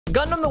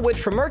Gundam the Witch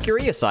from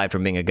Mercury, aside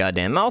from being a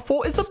goddamn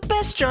mouthful, is the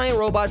best giant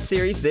robot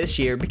series this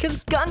year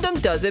because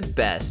Gundam does it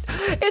best.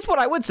 It's what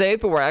I would say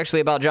if it were actually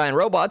about giant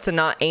robots and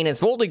not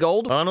anus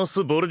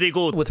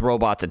Voldigold with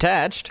robots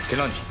attached.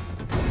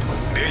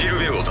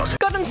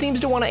 Gundam seems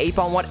to want to ape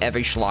on what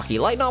every schlocky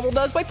light novel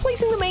does by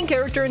placing the main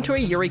character into a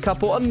Yuri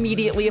couple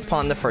immediately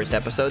upon the first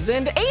episode's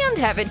end and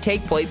have it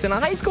take place in a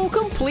high school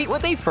complete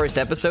with a first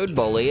episode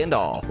bully and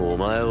all.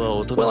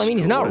 Well, I mean,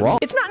 he's not wrong.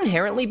 It's not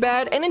inherently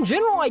bad, and in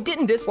general, I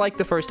didn't dislike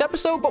the first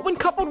episode, but when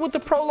coupled with the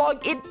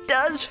prologue, it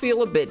does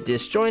feel a bit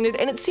disjointed,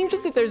 and it seems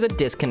as if there's a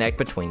disconnect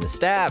between the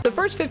staff. The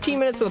first 15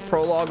 minutes of the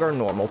prologue are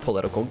normal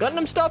political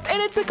Gundam stuff,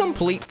 and it's a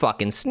complete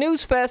fucking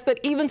snooze fest that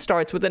even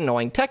starts with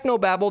annoying techno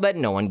babble that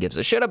no one gives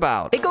a shit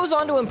about. It goes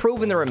on to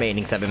improve in the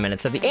remaining 7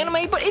 minutes of the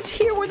anime, but it's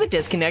here where the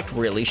disconnect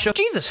really shows.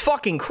 Jesus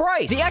fucking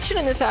Christ! The action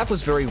in this half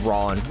was very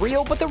raw and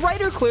real, but the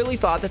writer clearly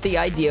thought that the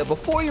idea of a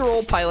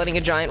 4-year-old piloting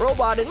a giant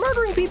robot and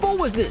murdering people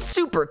was this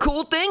super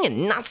cool thing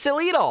and not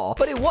silly at all.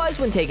 But it was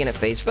when taken at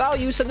face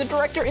value, so the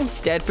director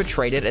instead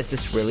portrayed it as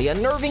this really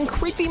unnerving,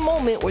 creepy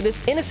moment where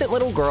this innocent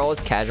little girl is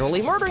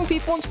casually murdering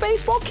people in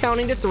space while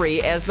counting to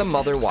 3 as the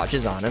mother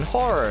watches on in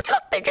horror.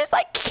 Look, they're just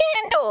like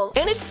candles!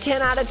 And it's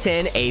 10 out of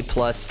 10 A+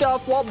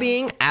 stuff while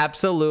being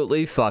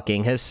absolutely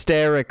fucking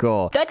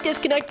hysterical. That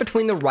disconnect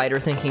between the writer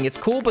thinking it's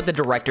cool but the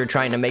director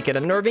trying to make it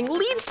unnerving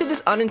leads to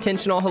this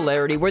unintentional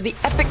hilarity where the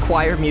epic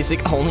choir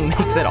music only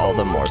makes it all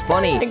the more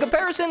funny. In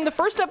comparison, the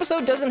first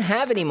episode doesn't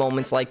have any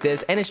moments like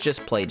this and it's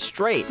just played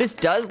straight. This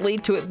does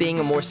lead to it being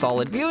a more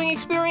solid viewing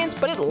experience,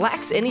 but it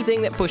lacks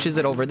anything that pushes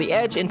it over the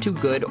edge into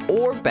good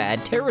or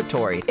bad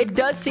territory. It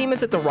does seem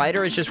as if the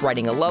writer is just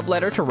writing a love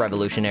letter to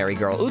Revolutionary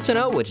Girl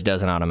Utena, which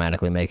doesn't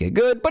automatically make it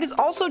good, but is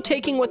also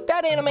taking what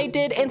that anime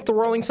did and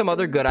throwing some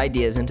other good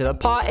ideas into the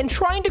pot and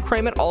trying to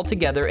cram it all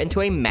together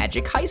into a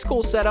magic high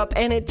school setup,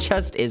 and it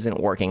just isn't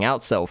working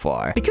out so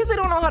far. Because they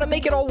don't know how to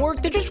make it all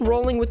work, they're just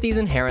rolling with these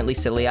inherently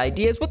silly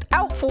ideas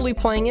without fully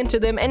playing into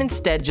them and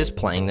instead just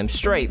playing them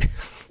straight.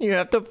 You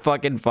have to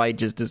fucking fight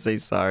just to say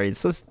sorry. It's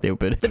so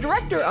stupid. The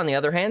director, on the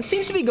other hand,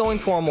 seems to be going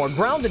for a more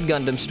grounded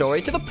Gundam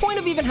story to the point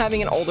of even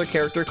having an older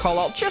character call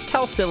out just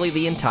how silly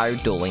the entire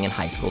dueling and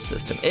high school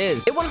system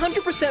is. It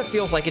 100%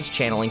 feels like it's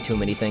channeling too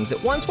many things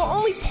at once while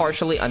only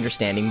partially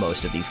understanding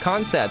most of these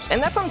concepts.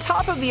 And that's on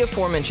top of the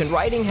aforementioned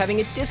writing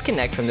having a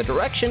disconnect from the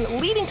direction,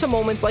 leading to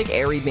moments like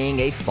Eri being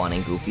a fun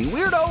and goofy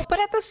weirdo, but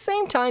at the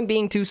same time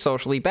being too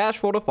socially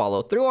bashful to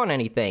follow through on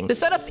anything. The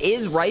setup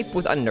is ripe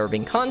with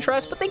unnerving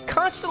contrast, but they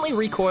constantly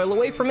recoil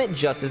away from it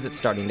just as it's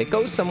starting to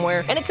go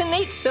somewhere, and its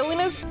innate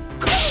silliness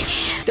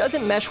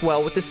doesn't mesh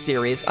well with the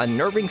serious,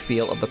 unnerving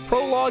feel of the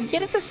prologue,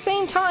 yet at the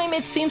same time,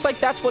 it seems like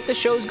that's what the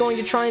show's going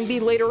to try and be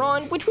later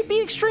on, which would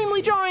be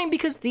extremely jarring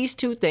because these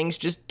two things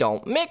just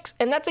don't mix,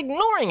 and that's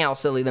ignoring how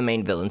silly the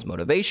main villain's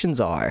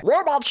motivations are.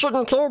 Robots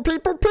shouldn't kill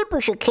people, people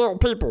should kill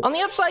people. On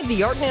the upside,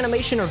 the art and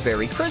animation are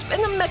very crisp,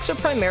 and the mechs are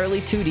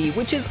primarily 2D,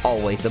 which is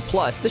always a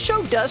plus. The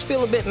show does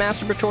feel a bit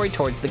masturbatory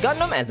towards the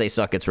Gundam, as they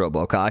suck its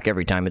robocock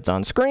every time it's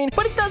on screen,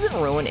 but it doesn't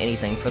ruin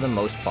anything for the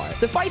most part.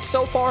 The fights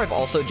so far have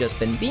also just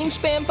been beam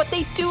spam, but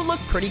they do look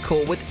pretty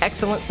cool with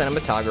excellent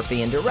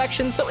cinematography and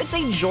direction, so it's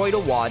a joy to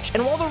watch,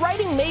 and while the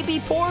writing may be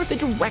poor, the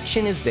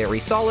direction is very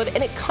solid,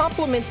 and it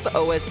complements the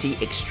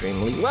OST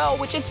extremely well,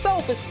 which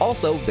itself is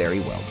also very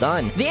well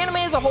done. The anime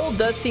as a whole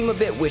does seem a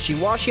bit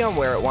wishy-washy on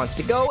where it wants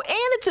to go, and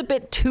it's a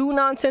bit too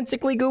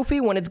nonsensically goofy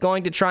when it's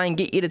going to try and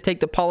get you to take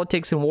the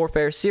politics and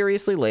warfare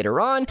seriously later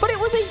on, but it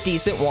was a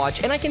decent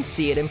watch, and I can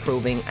see it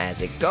improving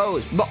as it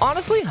goes. But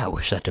honestly, I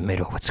wish that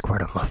tomato would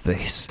squirt on my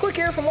face. Click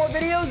here for more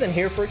videos and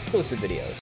here for exclusive videos.